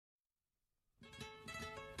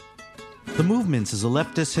The Movements is a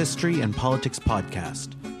leftist history and politics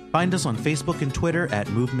podcast. Find us on Facebook and Twitter at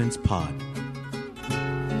MovementsPod.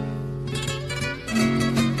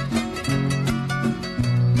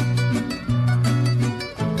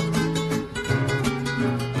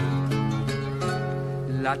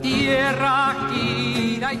 La tierra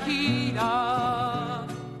gira y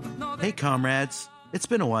gira. Hey comrades, it's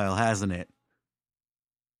been a while, hasn't it?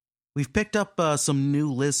 We've picked up some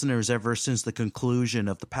new listeners ever since the conclusion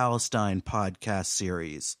of the Palestine podcast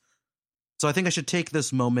series. So I think I should take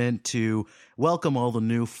this moment to welcome all the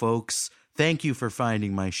new folks. Thank you for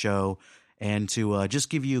finding my show, and to just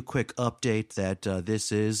give you a quick update that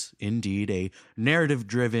this is indeed a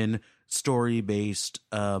narrative-driven, story-based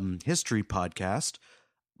history podcast.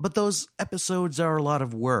 But those episodes are a lot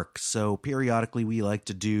of work, so periodically we like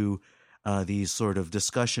to do these sort of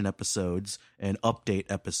discussion episodes and update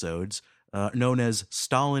episodes known as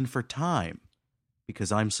Stallin for Time,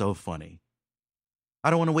 because I'm so funny.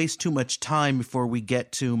 I don't want to waste too much time before we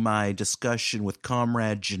get to my discussion with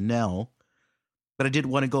Comrade Jonelle, but I did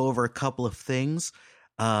want to go over a couple of things.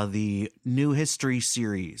 The new history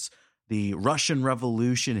series, the Russian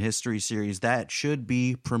Revolution history series, that should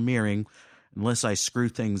be premiering, unless I screw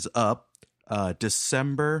things up,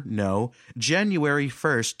 January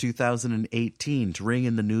 1st, 2018, to ring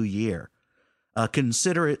in the new year.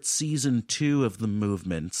 Consider it season 2 of the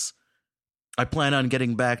Movements. I plan on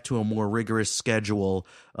getting back to a more rigorous schedule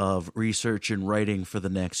of research and writing for the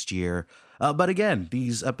next year. But again,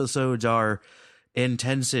 these episodes are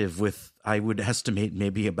intensive with, I would estimate,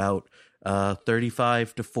 maybe about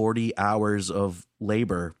 35 to 40 hours of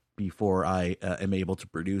labor before I am able to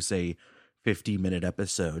produce a 50-minute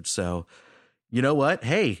episode. So, you know what?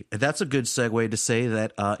 Hey, that's a good segue to say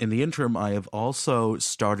that in the interim, I have also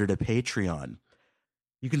started a Patreon.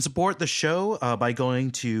 You can support the show by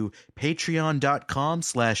going to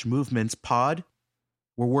patreon.com/movementspod.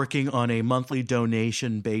 We're working on a monthly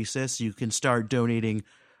donation basis. You can start donating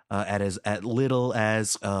at little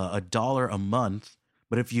as $1 a month.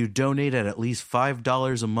 But if you donate at least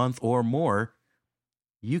 $5 a month or more,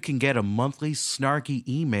 you can get a monthly snarky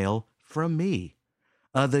email from me.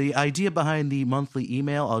 The idea behind the monthly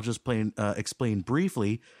email, I'll just explain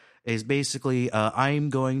briefly, is basically I'm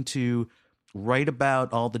going to write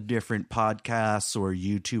about all the different podcasts or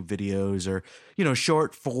YouTube videos or,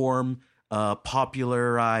 short form,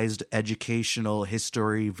 popularized educational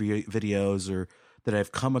history videos or that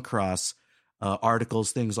I've come across,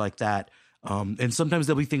 articles, things like that. And sometimes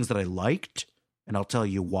there'll be things that I liked, and I'll tell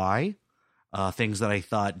you why. Things that I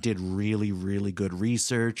thought did really, really good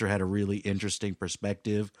research or had a really interesting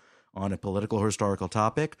perspective on a political or historical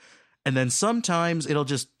topic. And then sometimes it'll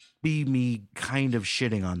just be me kind of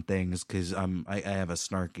shitting on things because I have a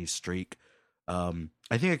snarky streak. I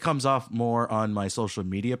think it comes off more on my social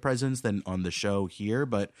media presence than on the show here,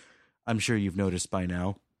 but I'm sure you've noticed by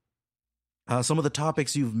now. Some of the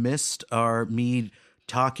topics you've missed are me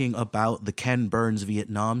talking about the Ken Burns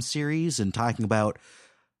Vietnam series and talking about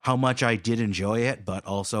how much I did enjoy it, but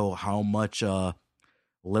also how much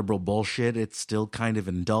liberal bullshit it's still kind of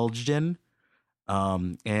indulged in.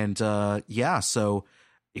 So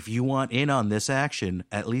if you want in on this action,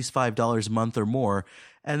 at least $5 a month or more.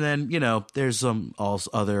 And then, there's some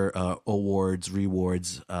other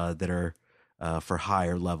rewards that are for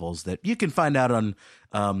higher levels that you can find out on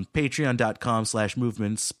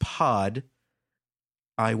patreon.com/movementspod.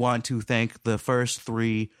 I want to thank the first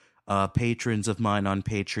 3 patrons of mine on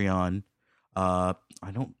Patreon. I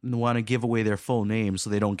don't want to give away their full names so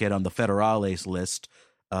they don't get on the Federales list.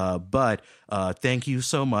 But thank you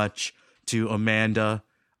so much to Amanda,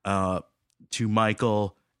 to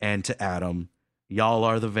Michael, and to Adam. Y'all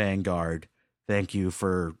are the vanguard. Thank you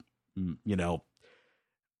for,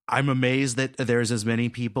 I'm amazed that there's as many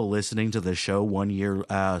people listening to the show 1 year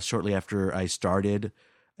shortly after I started.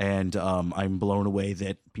 And I'm blown away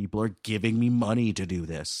that people are giving me money to do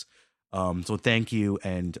this. So thank you.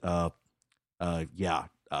 And the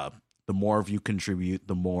more of you contribute,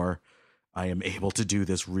 the more I am able to do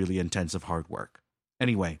this really intensive hard work.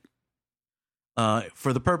 Anyway,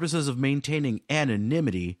 for the purposes of maintaining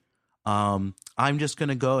anonymity, I'm just going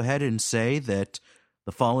to go ahead and say that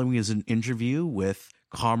the following is an interview with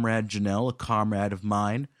Comrade Jonelle, a comrade of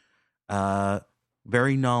mine,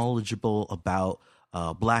 very knowledgeable about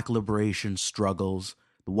Black liberation struggles,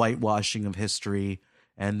 the whitewashing of history,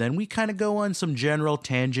 and then we kind of go on some general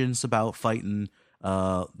tangents about fighting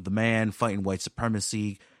the man, fighting white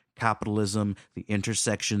supremacy, capitalism, the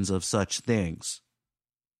intersections of such things.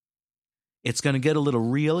 It's going to get a little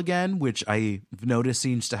real again, which I've noticed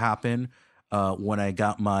seems to happen when I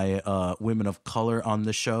got my women of color on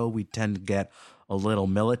the show. We tend to get a little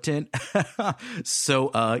militant.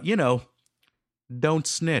 So, don't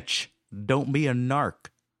snitch. Don't be a narc.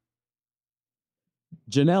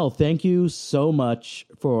 Jonelle, thank you so much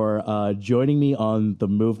for joining me on the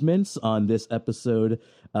movements on this episode,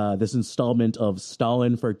 this installment of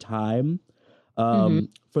Stallin for Time.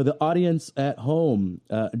 For the audience at home,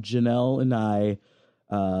 Jonelle and I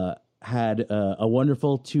had a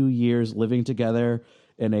wonderful 2 years living together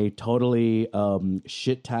in a totally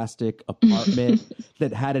shit-tastic apartment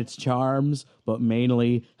that had its charms, but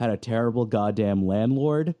mainly had a terrible goddamn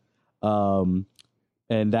landlord. And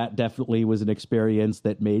that definitely was an experience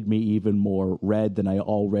that made me even more red than I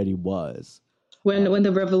already was. When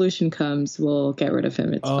the revolution comes, we'll get rid of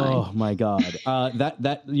him. It's fine. Oh my God.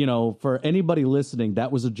 That for anybody listening,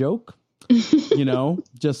 that was a joke, just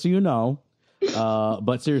so you know.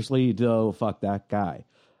 But seriously, though, fuck that guy.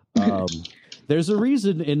 There's a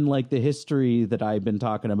reason in like the history that I've been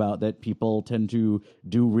talking about that people tend to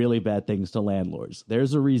do really bad things to landlords.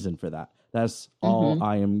 There's a reason for that. That's all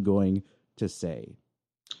I am going to say.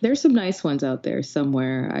 There's some nice ones out there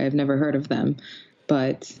somewhere. I have never heard of them,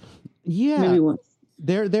 but yeah, maybe once.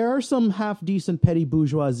 There are some half decent petty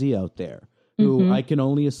bourgeoisie out there who I can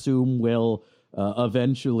only assume will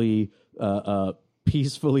eventually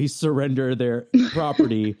peacefully surrender their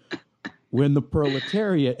property when the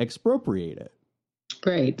proletariat expropriate it.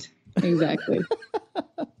 Right. Exactly.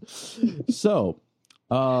 So,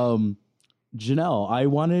 Jonelle, I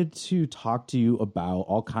wanted to talk to you about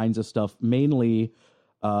all kinds of stuff. Mainly,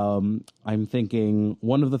 I'm thinking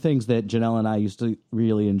one of the things that Jonelle and I used to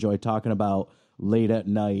really enjoy talking about late at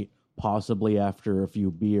night, possibly after a few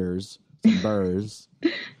beers,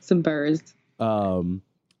 some burrs,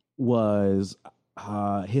 was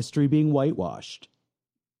history being whitewashed.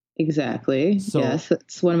 Exactly. So, yes,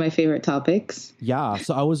 it's one of my favorite topics. Yeah.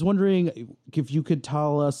 So I was wondering if you could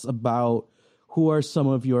tell us about who are some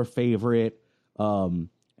of your favorite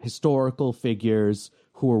historical figures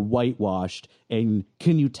who were whitewashed, and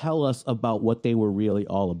can you tell us about what they were really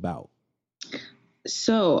all about?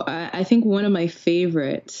 So I think one of my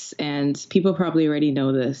favorites, and people probably already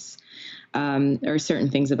know this, are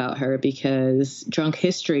certain things about her because Drunk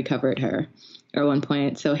History covered her at one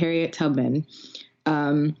point. So Harriet Tubman.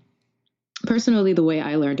 Personally, the way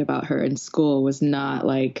I learned about her in school was not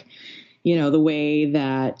like, the way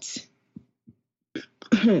that,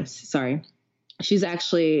 sorry, she's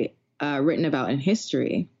actually written about in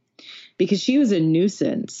history, because she was a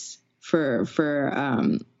nuisance for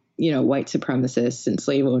white supremacists and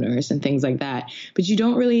slave owners and things like that. But you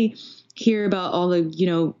don't really hear about all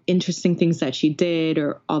the, interesting things that she did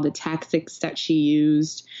or all the tactics that she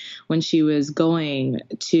used when she was going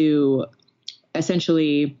to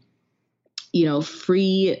essentially,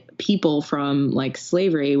 free people from like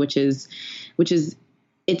slavery, which is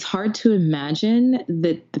it's hard to imagine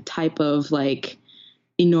the type of like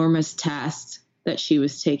enormous task that she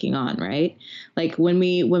was taking on, right? Like when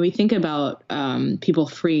we think about people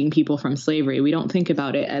freeing people from slavery, we don't think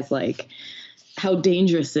about it as like how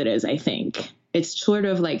dangerous it is. I think it's sort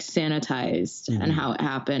of like sanitized and how it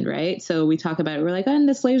happened, right? So we talk about it, we're like, and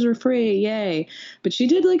the slaves were free, yay! But she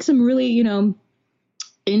did like some really,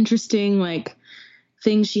 interesting like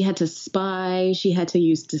things. She had to spy, she had to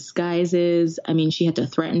use disguises. I mean, she had to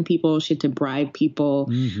threaten people, she had to bribe people.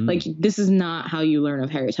 Like, this is not how you learn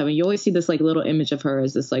of Harriet Tubman. You always see this like little image of her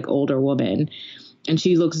as this like older woman, and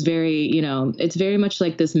she looks very, it's very much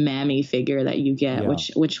like this mammy figure that you get,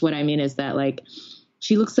 which what I mean is that like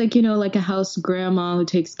she looks like, like a house grandma who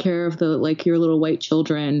takes care of the like your little white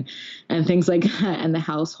children and things like that and the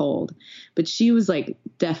household. But she was like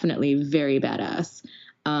definitely very badass.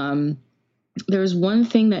 There was one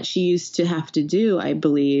thing that she used to have to do, I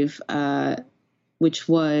believe, which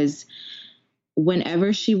was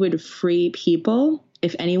whenever she would free people,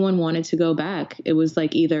 if anyone wanted to go back, it was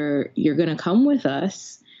like either you're going to come with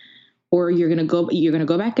us or you're going to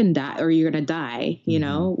go back and die, or you're going to die.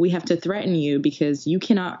 We have to threaten you because you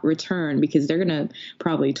cannot return, because they're going to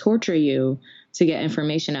probably torture you to get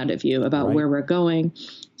information out of you about where we're going.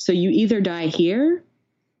 So you either die here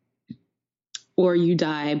or you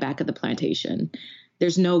die back at the plantation.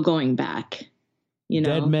 There's no going back.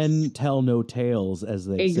 Dead men tell no tales, as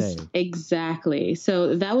they say. Exactly.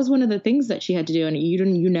 So that was one of the things that she had to do, and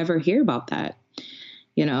you never hear about that.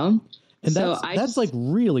 And so that's like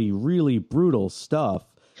really, really brutal stuff,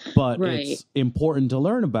 but it's important to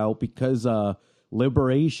learn about because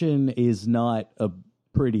liberation is not a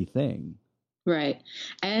pretty thing. Right.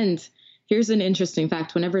 And here's an interesting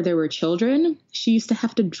fact. Whenever there were children, she used to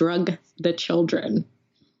have to drug the children.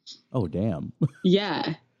 Oh, damn.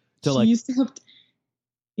 Yeah. So she used to have to,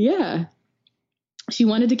 yeah. she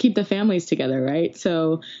wanted to keep the families together, right?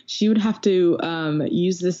 So she would have to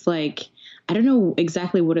use this, like, I don't know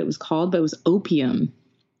exactly what it was called, but it was opium.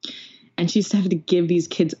 And she used to have to give these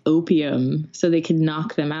kids opium so they could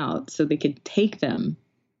knock them out, so they could take them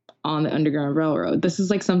on the Underground Railroad. This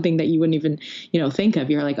is like something that you wouldn't even, think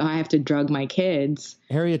of. You're like, oh, I have to drug my kids.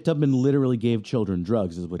 Harriet Tubman literally gave children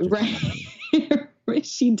drugs, is what you're Right. telling me.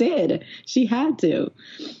 She did. She had to.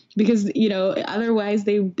 Because, otherwise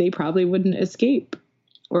they probably wouldn't escape.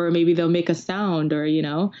 Or maybe they'll make a sound or,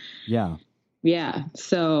 Yeah. Yeah.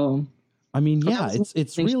 So I mean, yeah,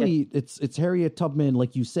 it's really it's Harriet Tubman,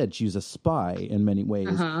 like you said, she was a spy in many ways.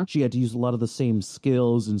 Uh-huh. She had to use a lot of the same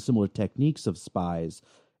skills and similar techniques of spies.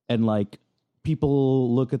 And like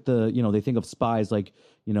people look at they think of spies like,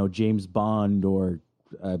 James Bond or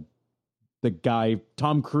the guy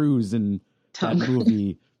Tom Cruise in that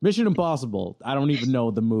movie Mission Impossible. I don't even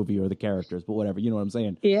know the movie or the characters, but whatever, you know what I'm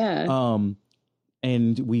saying? Yeah.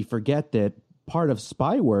 And we forget that part of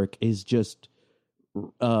spy work is just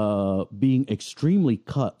being extremely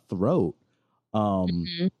cutthroat.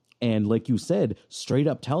 And like you said, straight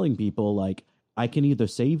up telling people like, I can either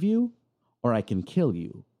save you or I can kill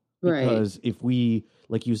you. Because if we,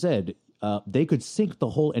 like you said, they could sink the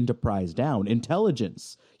whole enterprise down.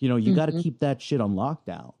 Intelligence, you got to keep that shit on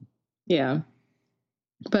lockdown. Yeah.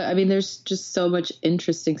 But I mean, there's just so much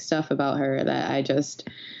interesting stuff about her that I just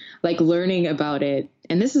like learning about it.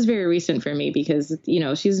 And this is very recent for me because,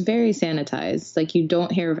 she's very sanitized. Like you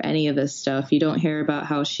don't hear of any of this stuff. You don't hear about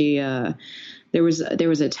how she, there was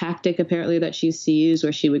a tactic apparently that she used to use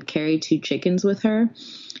where she would carry 2 chickens with her.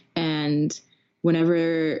 And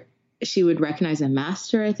whenever she would recognize a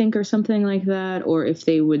master, I think, or something like that, or if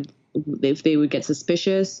they would get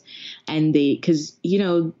suspicious and because,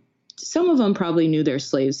 some of them probably knew their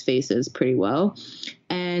slaves' faces pretty well.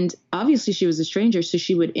 And obviously she was a stranger. So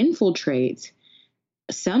she would infiltrate,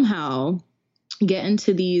 somehow get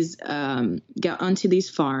onto these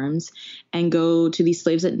farms and go to these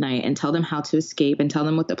slaves at night and tell them how to escape and tell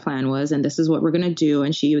them what the plan was. And this is what we're going to do.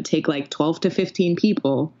 And she would take like 12 to 15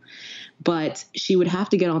 people, but she would have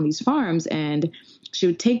to get on these farms and she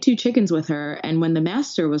would take 2 chickens with her. And when the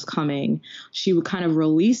master was coming, she would kind of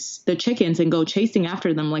release the chickens and go chasing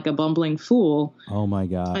after them like a bumbling fool. Oh my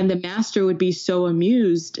God. And the master would be so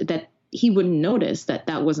amused that he wouldn't notice that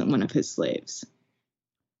that wasn't one of his slaves.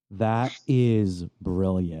 That is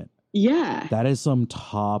brilliant. Yeah. That is some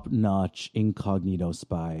top-notch incognito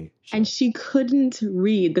spy shit. And she couldn't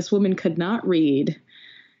read. This woman could not read,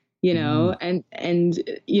 and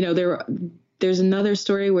there's another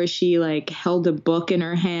story where she like held a book in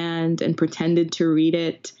her hand and pretended to read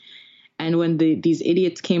it. And when these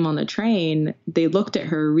idiots came on the train, they looked at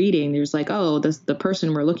her reading. There's like, oh, the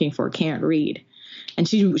person we're looking for can't read. And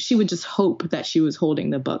she would just hope that she was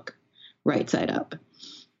holding the book right side up.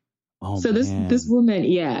 Oh, so this woman,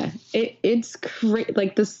 yeah, it's great.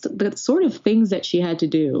 Like the sort of things that she had to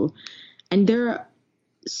do. And there are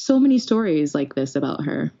so many stories like this about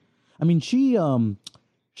her. I mean, she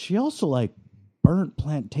also like burnt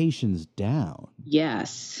plantations down.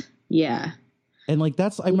 Yes. Yeah. And like I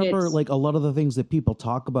remember like a lot of the things that people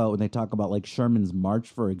talk about when they talk about like Sherman's March,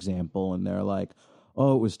 for example, and they're like,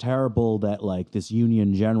 oh, it was terrible that like this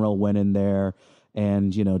Union general went in there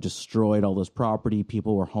and, destroyed all this property.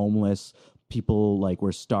 People were homeless. People like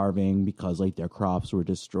were starving because like their crops were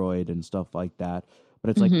destroyed and stuff like that. But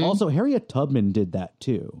it's like also Harriet Tubman did that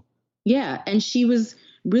too. Yeah. And she was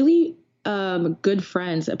really good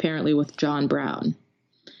friends apparently with John Brown.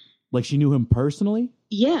 Like she knew him personally?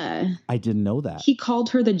 Yeah. I didn't know that. He called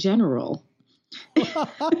her the general.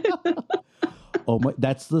 Oh my,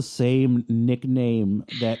 that's the same nickname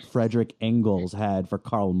that Frederick Engels had for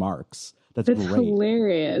Karl Marx. That's great.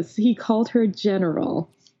 Hilarious. He called her general.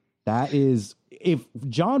 That is, if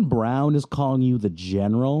John Brown is calling you the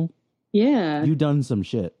general, yeah, you done some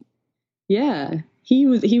shit. Yeah.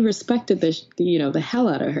 He respected the hell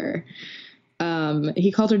out of her.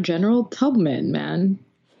 He called her General Tubman, man.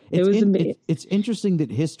 It's interesting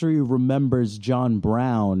that history remembers John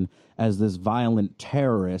Brown as this violent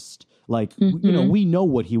terrorist. Like, we know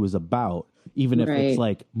what he was about, even if it's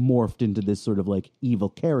like morphed into this sort of like evil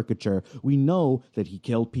caricature. We know that he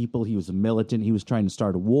killed people. He was a militant. He was trying to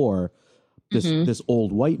start a war. This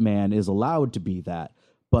old white man is allowed to be that.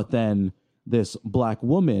 But then this black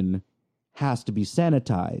woman has to be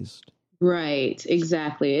sanitized. Right,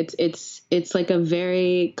 exactly. It's like a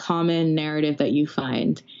very common narrative that you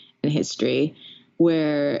find in history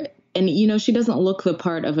where, and she doesn't look the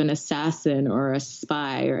part of an assassin or a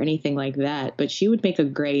spy or anything like that, but she would make a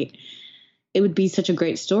great it would be such a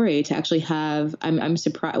great story to actually have. I'm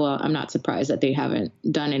surprised. Well, I'm not surprised that they haven't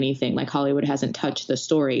done anything, like Hollywood hasn't touched the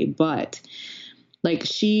story, but like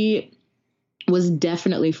she was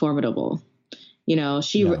definitely formidable. You know,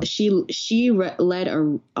 led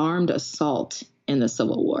a armed assault in the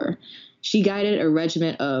Civil War. She guided a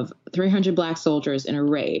regiment of 300 black soldiers in a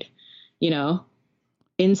raid, you know,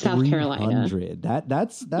 in South Carolina.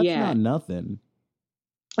 That's not nothing.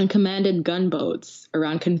 And commanded gunboats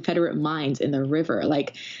around Confederate mines in the river.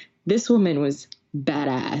 Like, this woman was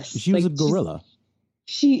badass. She was a guerrilla.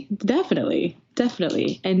 She definitely.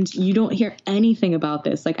 And you don't hear anything about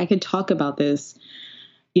this. Like, I could talk about this,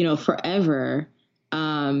 you know, forever.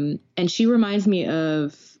 And she reminds me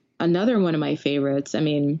of another one of my favorites. I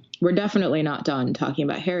mean, we're definitely not done talking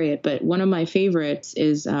about Harriet, but one of my favorites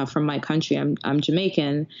is from my country. I'm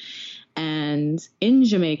Jamaican. And in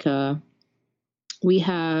Jamaica, we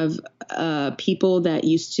have people that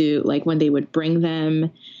used to, like, when they would bring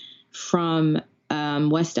them from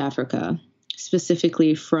West Africa,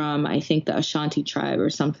 specifically from, I think, the Ashanti tribe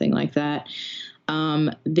or something like that,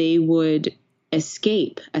 they would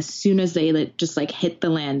escape as soon as they just like hit the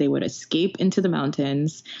land. They would escape into the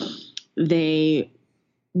mountains. They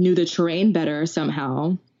knew the terrain better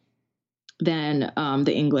somehow than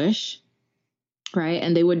the English. Right.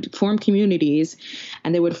 And they would form communities,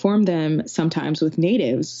 and they would form them sometimes with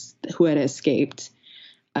natives who had escaped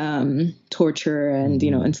torture and,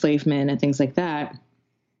 you know, enslavement and things like that.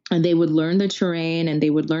 And they would learn the terrain, and they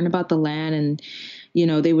would learn about the land, and, you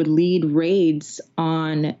know, they would lead raids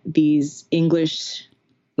on these English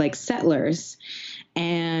like settlers.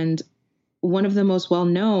 And one of the most well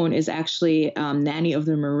known is actually Nanny of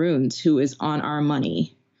the Maroons, who is on Our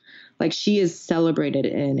Money. Like, she is celebrated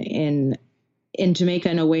in Jamaica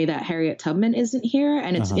in a way that Harriet Tubman isn't here.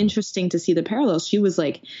 And it's interesting to see the parallels. She was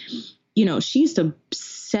like, you know, she used to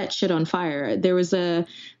set shit on fire. There was a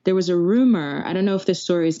rumor, I don't know if this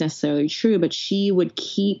story is necessarily true, but she would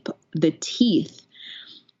keep the teeth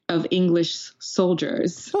of English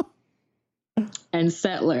soldiers and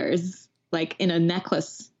settlers like in a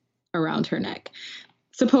necklace around her neck.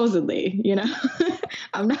 Supposedly, you know.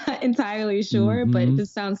 I'm not entirely sure, but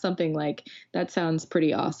this sounds something like that. Sounds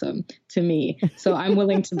pretty awesome to me. So I'm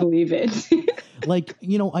willing to believe it. Like,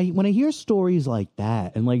 you know, when I hear stories like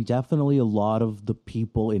that, and like definitely a lot of the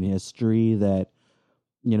people in history that,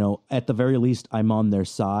 you know, at the very least, I'm on their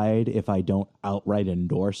side if I don't outright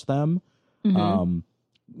endorse them,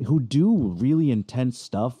 who do really intense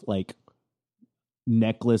stuff like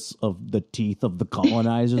necklace of the teeth of the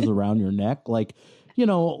colonizers around your neck. Like, you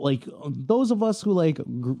know, like those of us who like,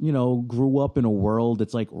 you know, grew up in a world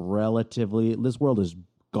that's like relatively, this world is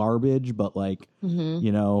garbage, but like,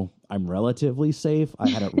 you know, I'm relatively safe. I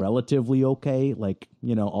had it relatively okay. Like,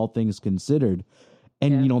 you know, all things considered.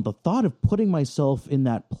 And, you know, the thought of putting myself in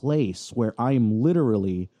that place where I am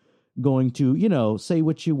literally going to, you know, say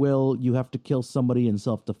what you will, you have to kill somebody in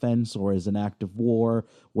self-defense or as an act of war,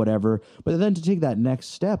 whatever. But then to take that next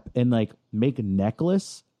step and like make a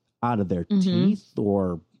necklace out of their teeth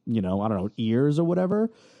or, you know, I don't know, ears or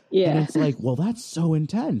whatever. Yeah. And it's like, well, that's so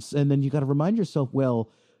intense. And then you got to remind yourself,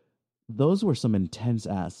 well, those were some intense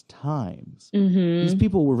ass times. These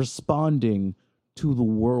people were responding to the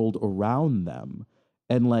world around them.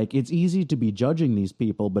 And like, it's easy to be judging these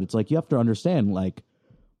people, but it's like, you have to understand, like,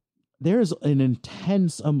 there's an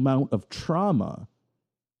intense amount of trauma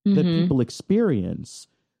that people experience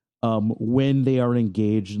when they are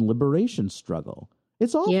engaged in liberation struggle.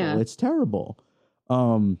 It's awful. Yeah. It's terrible.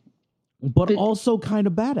 But also kind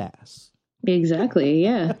of badass. Exactly.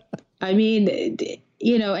 Yeah. I mean,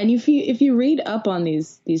 you know, and if you read up on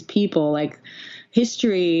these people, like,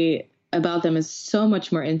 history about them is so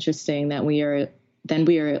much more interesting than we are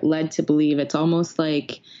led to believe. It's almost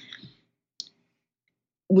like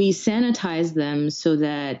we sanitize them so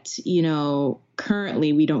that, you know,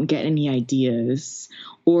 currently we don't get any ideas,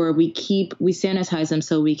 or we sanitize them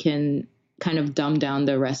so we can kind of dumb down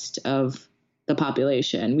the rest of the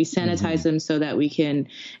population. We sanitize them so that we can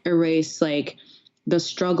erase like the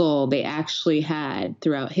struggle they actually had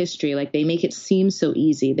throughout history. Like, they make it seem so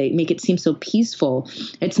easy. They make it seem so peaceful.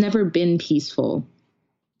 It's never been peaceful.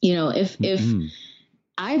 You know, if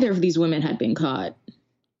either of these women had been caught,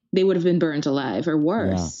 they would have been burnt alive, or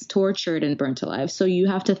worse, tortured and burnt alive. So you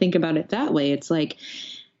have to think about it that way. It's like,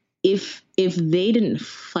 if they didn't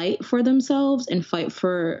fight for themselves and fight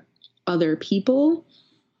for other people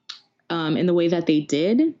in the way that they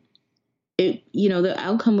did, it, you know, the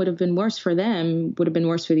outcome would have been worse for them, would have been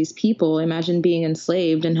worse for these people. Imagine being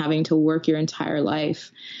enslaved and having to work your entire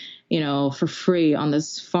life, you know, for free on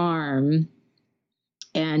this farm,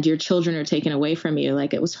 and your children are taken away from you.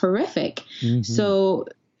 Like, it was horrific. Mm-hmm. So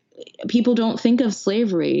people don't think of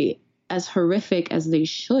slavery as horrific as they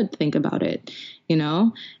should think about it, you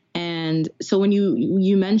know? And so when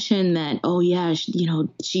you mention that, oh yeah,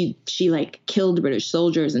 she like killed British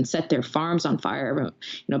soldiers and set their farms on fire,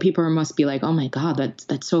 people must be like, oh my God,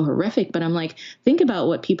 that's so horrific. But I'm like, think about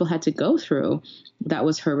what people had to go through. That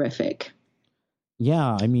was horrific.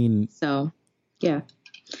 Yeah. I mean, so yeah,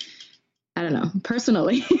 I don't know.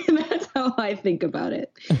 Personally, that's how I think about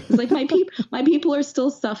it. It's like my people are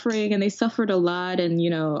still suffering, and they suffered a lot. And,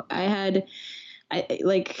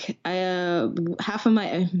 half of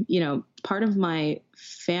my, part of my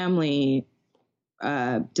family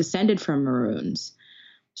descended from Maroons.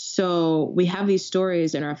 So we have these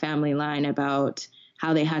stories in our family line about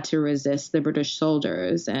how they had to resist the British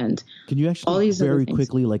soldiers, and can you actually all these very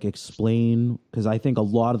quickly like explain? Because I think a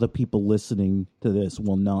lot of the people listening to this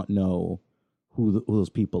will not know who those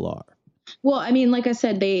people are. Well, I mean, like I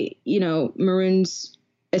said, they, Maroons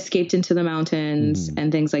escaped into the mountains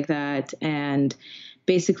and things like that, and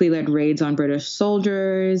basically led raids on British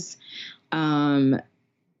soldiers. At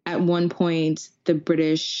one point, the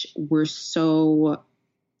British were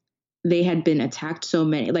they had been attacked so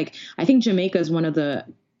many. Like, I think Jamaica is one of the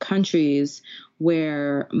countries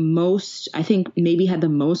where I think maybe had the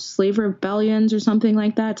most slave rebellions or something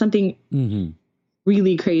like that. Something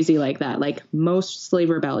really crazy like that, like most slave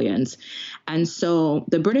rebellions. And so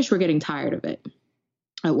the British were getting tired of it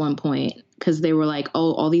at one point, because they were like,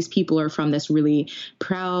 oh, all these people are from this really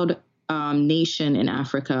proud nation in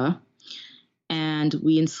Africa, and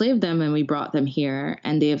we enslaved them and we brought them here,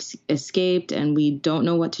 and they have escaped, and we don't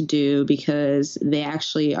know what to do, because they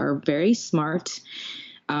actually are very smart.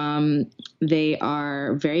 They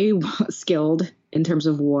are very skilled in terms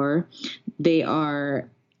of war. They are,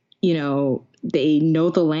 they know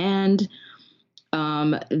the land.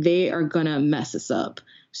 They are going to mess us up.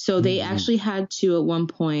 So they actually had to, at one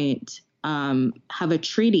point, have a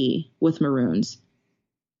treaty with Maroons,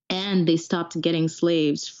 and they stopped getting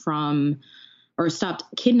slaves or stopped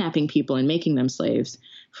kidnapping people and making them slaves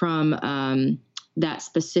from that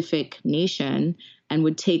specific nation, and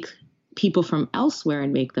would take people from elsewhere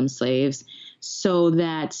and make them slaves, so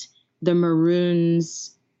that the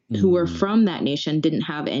Maroons who were from that nation didn't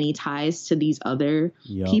have any ties to these other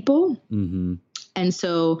people. Mm-hmm. And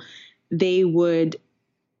so they would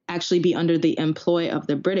actually be under the employ of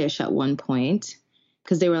the British at one point,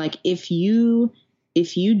 because they were like, if you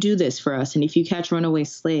do this for us, and if you catch runaway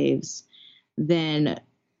slaves, then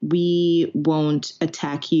we won't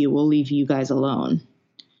attack you. We'll leave you guys alone.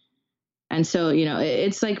 And so,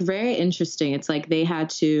 it's like very interesting. It's like they had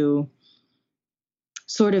to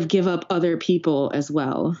sort of give up other people as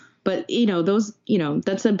well. But, those,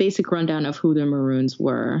 that's a basic rundown of who the Maroons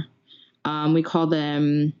were. We call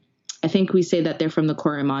them, I think we say that they're from the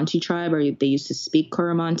Coromantee tribe, or they used to speak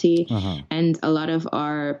Coromantee. Uh-huh. And a lot of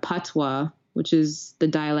our patois, which is the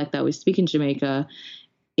dialect that we speak in Jamaica,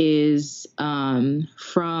 is from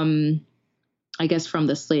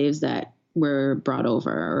the slaves that were brought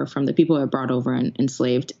over, or from the people that were brought over and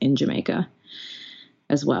enslaved in Jamaica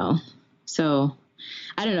as well. So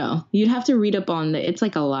I don't know. You'd have to read up on it's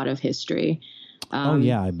like a lot of history. Oh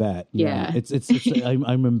yeah, I bet. Yeah. It's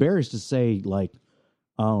I'm embarrassed to say, like,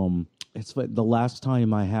 it's like the last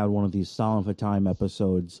time I had one of these Stallin for Time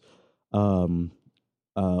episodes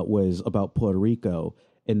was about Puerto Rico,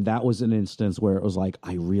 and that was an instance where it was like,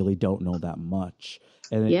 I really don't know that much.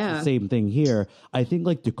 And it's the same thing here. I think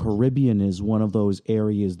like the Caribbean is one of those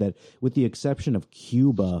areas that, with the exception of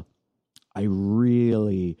Cuba, I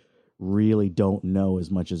really, really don't know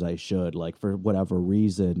as much as I should, like, for whatever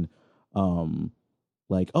reason. Even,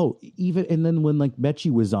 and then when like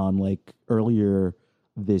Mechi was on, like, earlier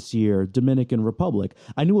this year, Dominican Republic,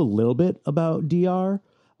 I knew a little bit about DR,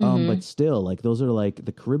 but still, like, those are like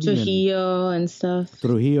the Caribbean. Trujillo and stuff.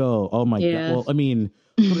 Trujillo. Oh my God. Well, I mean,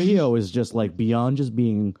 Trujillo is just like beyond just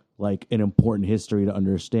being like an important history to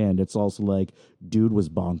understand. It's also like, dude was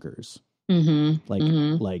bonkers. Like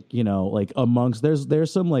amongst,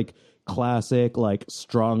 there's some like classic, like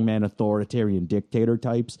strongman authoritarian dictator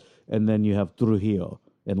types. And then you have Trujillo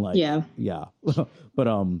and like,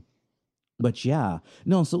 but yeah,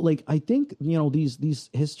 no. So like, I think, these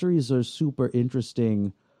histories are super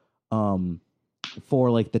interesting,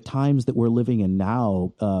 for like the times that we're living in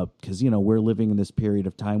now, because we're living in this period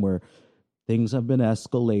of time where things have been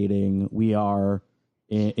escalating. We are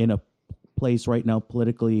in a place right now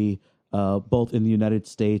politically, both in the United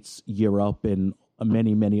States, Europe, and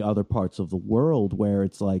many, many other parts of the world, where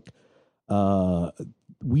it's like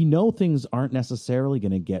we know things aren't necessarily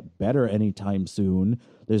going to get better anytime soon.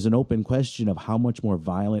 There's an open question of how much more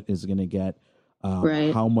violent is going to get,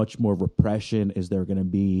 Right. how much more repression is there going to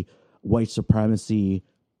be. White supremacy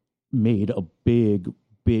made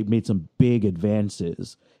made some big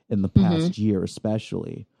advances in the past year,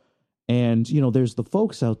 especially. And, you know, there's the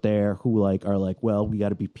folks out there who like are like, well, we got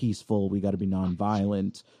to be peaceful, we got to be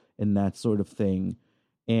nonviolent, and that sort of thing.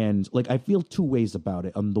 And like, I feel two ways about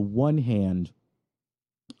it. On the one hand,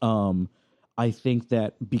 I think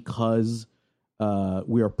that because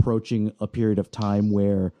we're approaching a period of time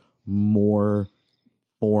where more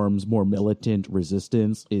militant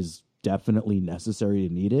resistance is definitely necessary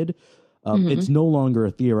and needed. It's no longer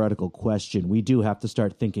a theoretical question. We do have to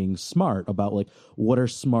start thinking smart about like what are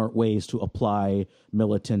smart ways to apply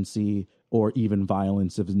militancy or even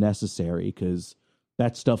violence if necessary, because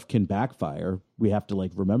that stuff can backfire. We have to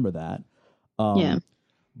like remember that.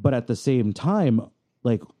 But at the same time,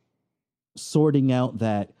 like sorting out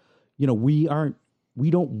that, you know, we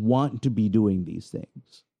don't want to be doing these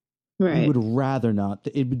things. Right. We would rather not.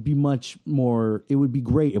 It would be much more. It would be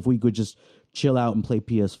great if we could just chill out and play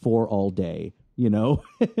PS4 all day, you know,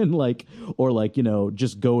 and like, or like, you know,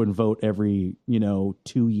 just go and vote every, you know,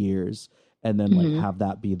 2 years and then like have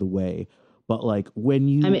that be the way. But like when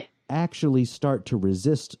you actually start to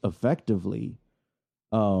resist effectively,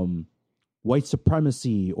 white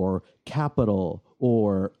supremacy or capital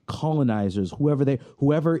or colonizers,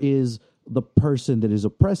 whoever is the person that is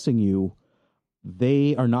oppressing you,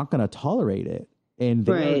 they are not going to tolerate it. And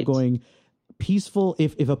they are going peaceful.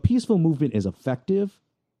 If a peaceful movement is effective,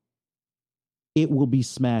 it will be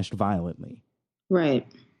smashed violently. Right.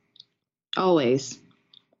 Always.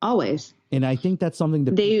 And I think that's something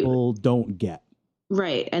that people don't get.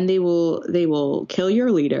 Right. And they will kill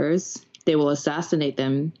your leaders. They will assassinate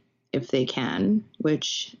them if they can,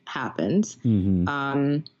 which happens.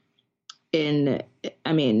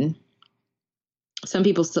 Some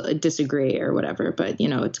people still disagree or whatever, but you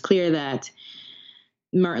know, it's clear that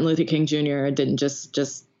Martin Luther King Jr. didn't just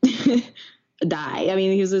die. I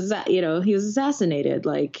mean, he was assassinated,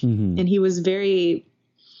 like, and he was very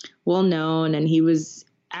well known, and he was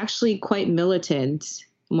actually quite militant,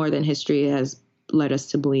 more than history has led us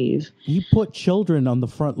to believe. He put children on the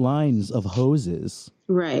front lines of hoses.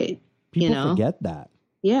 Right. People forget that.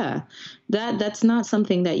 Yeah. That's not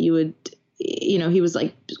something that you would, you know, he was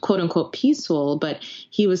like quote unquote peaceful, but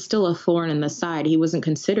he was still a thorn in the side. He wasn't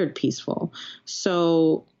considered peaceful.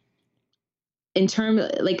 So in terms,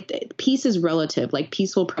 like, peace is relative, like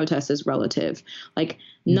peaceful protest is relative. Like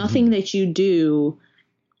nothing that you do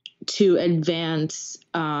to advance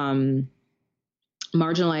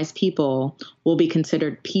marginalized people will be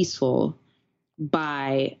considered peaceful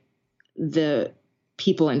by the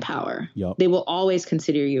people in power. Yep. They will always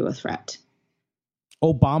consider you a threat.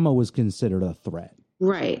 Obama was considered a threat.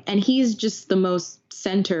 Right. And he's just the most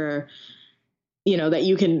center, you know, that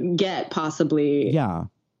you can get possibly. Yeah.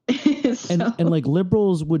 And like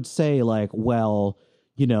liberals would say like, well,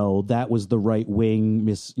 you know, that was the right wing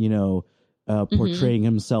portraying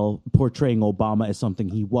Obama as something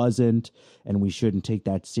he wasn't, and we shouldn't take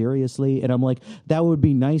that seriously. And I'm like, that would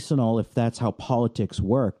be nice and all if that's how politics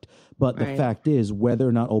worked. But the fact is, whether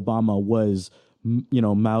or not Obama was, you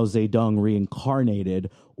know, Mao Zedong reincarnated,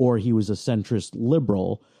 or he was a centrist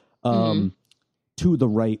liberal to the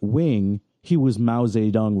right wing, he was Mao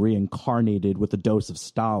Zedong reincarnated with a dose of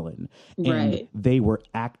Stalin. And they were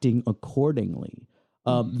acting accordingly.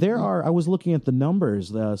 I was looking at the numbers,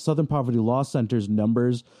 the Southern Poverty Law Center's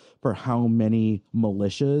numbers for how many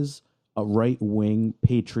militias, a right-wing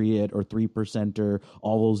patriot or 3%er,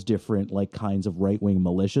 all those different like kinds of right-wing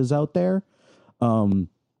militias out there. In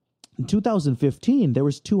 2015, there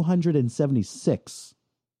was 276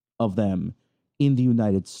 of them in the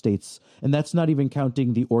United States. And that's not even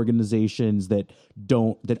counting the organizations that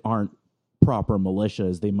aren't proper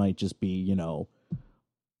militias. They might just be, you know,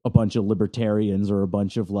 a bunch of libertarians or a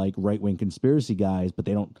bunch of like right-wing conspiracy guys, but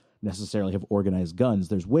they don't necessarily have organized guns.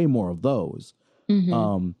 There's way more of those.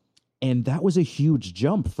 And that was a huge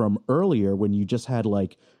jump from earlier when you just had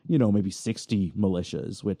like, you know, maybe 60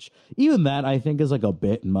 militias, which even that I think is like a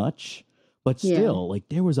bit much, but still like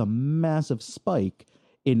there was a massive spike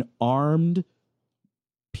in armed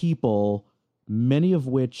people, many of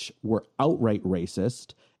which were outright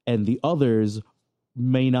racist, and the others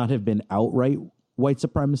may not have been outright white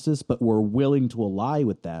supremacists, but were willing to ally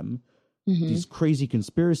with them. These crazy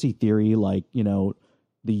conspiracy theory, like, you know,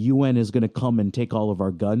 the UN is going to come and take all of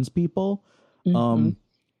our guns, people. Those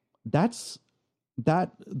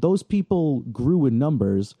people grew in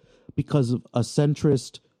numbers because of a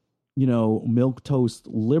centrist, you know, milquetoast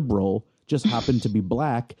liberal just happened to be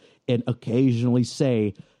black and occasionally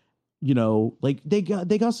say, you know, like they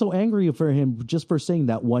got so angry for him just for saying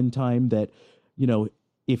that one time that, you know,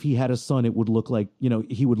 if he had a son, it would look like, you know,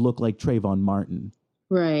 he would look like Trayvon Martin.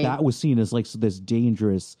 Right. That was seen as like this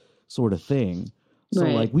dangerous sort of thing. So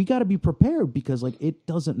Right. like we got to be prepared because like it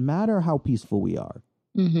doesn't matter how peaceful we are.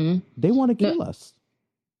 Mm-hmm. They want to kill us.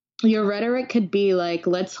 Your rhetoric could be like,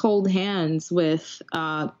 let's hold hands with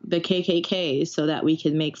the KKK so that we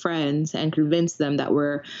can make friends and convince them that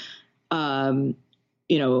we're,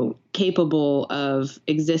 you know, capable of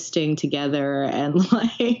existing together and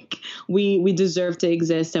like we deserve to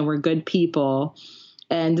exist and we're good people.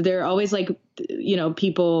 And they're always like, you know,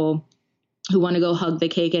 people who want to go hug the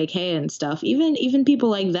KKK and stuff. Even people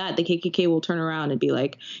like that, the KKK will turn around and be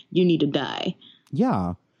like, you need to die.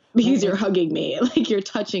 Yeah. Because you're hugging me, like you're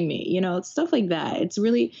touching me, you know, stuff like that. It's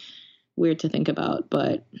really weird to think about,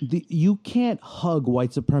 but you can't hug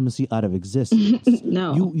white supremacy out of existence.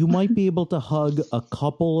 No. You might be able to hug a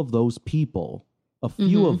couple of those people, a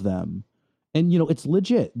few of them. And, you know, it's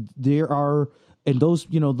legit. There are, and those,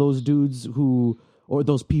 you know, those dudes who, or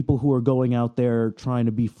those people who are going out there trying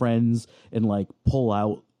to be friends and like pull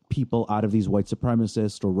out people out of these white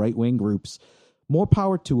supremacist or right-wing groups, more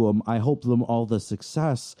power to them. I hope them all the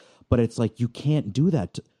success, but it's like, you can't do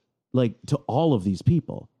that to all of these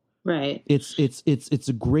people. Right. It's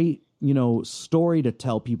a great, you know, story to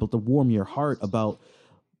tell people, to warm your heart about,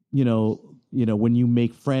 you know, when you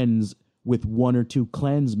make friends with one or two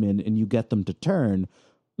Klansmen and you get them to turn,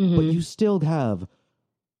 but you still have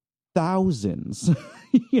thousands,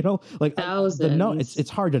 you know, like thousands. It's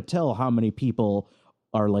hard to tell how many people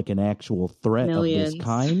are like an actual threat Millions. of this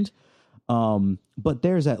kind. But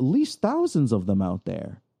there's at least thousands of them out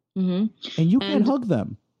there, and you can't hug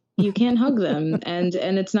them. You can't hug them, and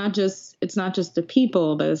it's not just the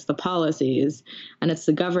people, but it's the policies, and it's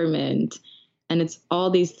the government, and it's all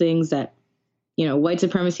these things that, you know, white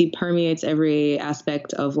supremacy permeates every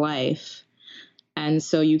aspect of life, and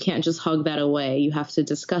so you can't just hug that away. You have to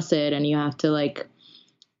discuss it, and you have to like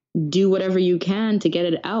do whatever you can to get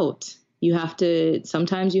it out.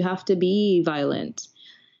 Sometimes you have to be violent.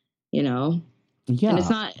 You know, and it's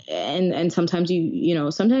not, and sometimes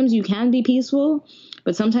sometimes you can be peaceful,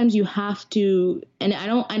 but sometimes you have to, and I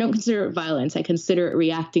don't consider it violence. I consider it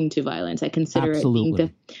reacting to violence. I consider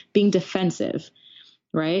it being defensive,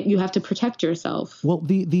 right? You have to protect yourself. Well,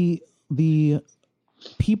 the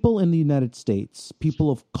people in the United States, people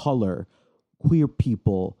of color, queer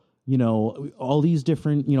people, you know, all these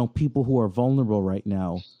different, you know, people who are vulnerable right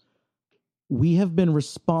now, we have been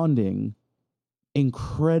responding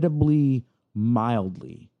incredibly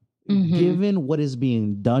mildly, given what is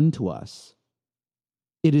being done to us.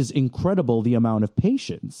 It is incredible the amount of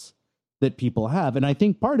patience that people have. And I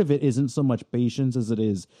think part of it isn't so much patience as it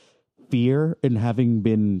is fear, and having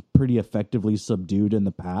been pretty effectively subdued in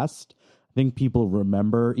the past. I think people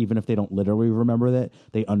remember, even if they don't literally remember that,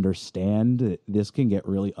 they understand that this can get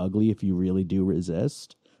really ugly if you really do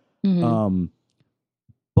resist.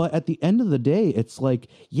 But at the end of the day, it's like,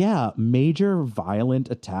 yeah, major violent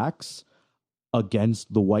attacks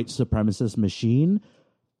against the white supremacist machine,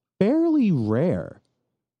 fairly rare.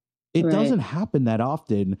 It doesn't happen that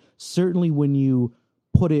often. Certainly when you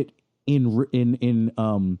put it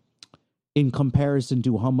in comparison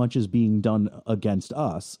to how much is being done against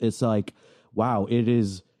us, it's like, wow, it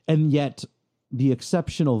is. And yet the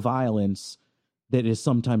exceptional violence that is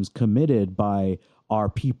sometimes committed by our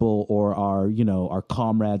people or our, you know, our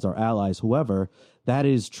comrades, our allies, whoever, that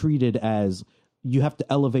is treated as, you have to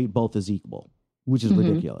elevate both as equal, which is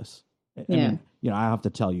ridiculous. I mean, you know, I have to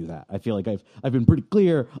tell you that. I feel like I've been pretty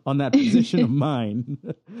clear on that position of mine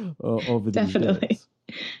over these days.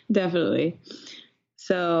 Definitely.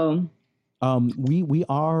 So, we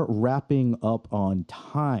are wrapping up on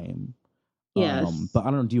time. Yes. But I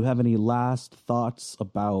don't know. Do you have any last thoughts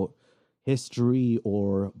about history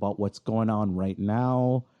or about what's going on right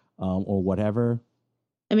now, or whatever?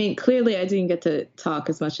 I mean, clearly I didn't get to talk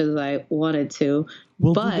as much as I wanted to.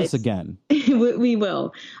 We'll do this again. We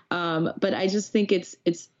will. But I just think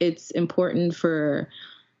it's important for,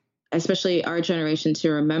 especially our generation,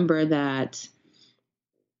 to remember that,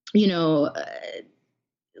 you know,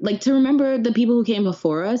 like to remember the people who came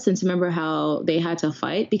before us and to remember how they had to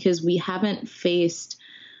fight, because we haven't faced,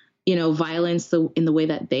 you know, violence in the way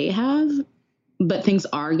that they have, but things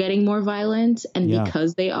are getting more violent. And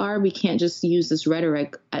because they are, we can't just use this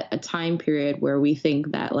rhetoric at a time period where we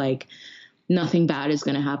think that like nothing bad is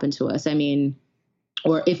going to happen to us. I mean,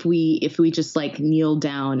 or if we just like kneel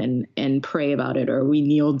down and pray about it, or we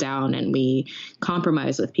kneel down and we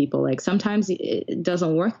compromise with people, like sometimes it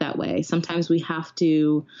doesn't work that way. Sometimes we have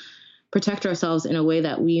to protect ourselves in a way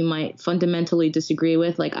that we might fundamentally disagree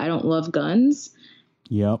with. Like, I don't love guns.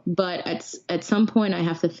 Yep. But at some point I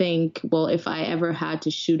have to think, well, if I ever had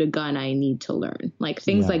to shoot a gun, I need to learn. Like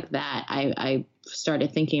things like that. I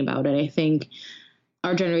started thinking about it. I think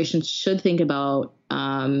our generation should think about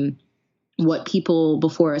what people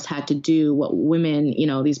before us had to do, what women,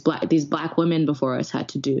 these black women before us had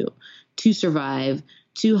to do to survive,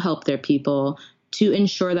 to help their people, to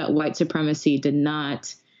ensure that white supremacy did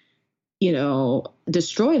not,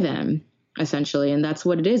 destroy them. Essentially. And that's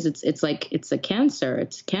what it is. It's like, it's a cancer.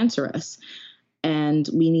 It's cancerous. And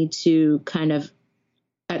we need to kind of,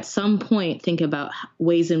 at some point, think about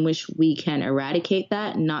ways in which we can eradicate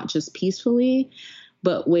that, not just peacefully,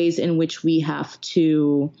 but ways in which we have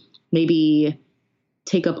to maybe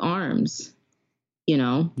take up arms,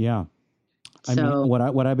 Yeah. I mean,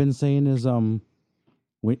 what I've been saying is,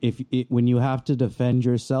 when you have to defend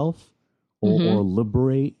yourself or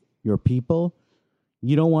liberate your people,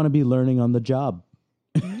 you don't want to be learning on the job.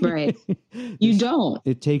 Right. You don't.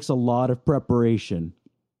 It takes a lot of preparation.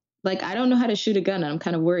 Like, I don't know how to shoot a gun. And I'm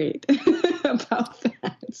kind of worried about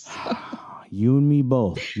that. So. You and me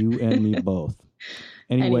both.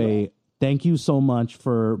 Anyway, thank you so much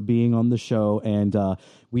for being on the show. And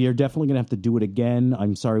we are definitely going to have to do it again.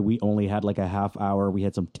 I'm sorry we only had like a half hour. We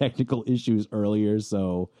had some technical issues earlier,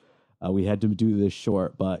 so we had to do this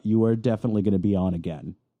short. But you are definitely going to be on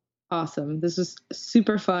again. Awesome. This was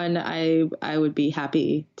super fun. I would be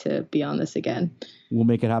happy to be on this again. We'll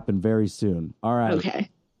make it happen very soon. All right. Okay.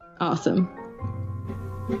 Awesome.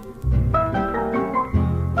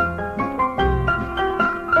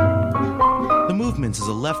 The Movements is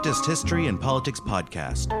a leftist history and politics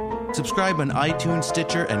podcast. Subscribe on iTunes,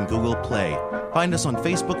 Stitcher, and Google Play. Find us on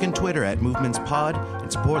Facebook and Twitter at Movements Pod, and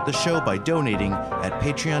support the show by donating at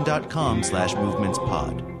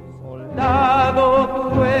patreon.com/movementspod.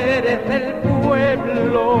 Soldado, tú eres del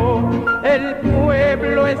pueblo, el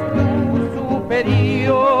pueblo es tu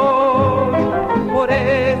superior, por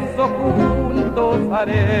eso juntos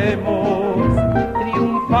haremos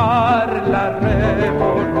triunfar la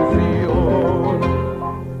revolución.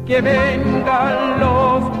 Que vengan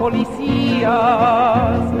los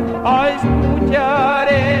policías a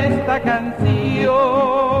escuchar esta canción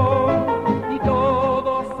y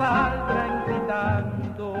todos saldrán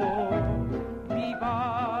gritando.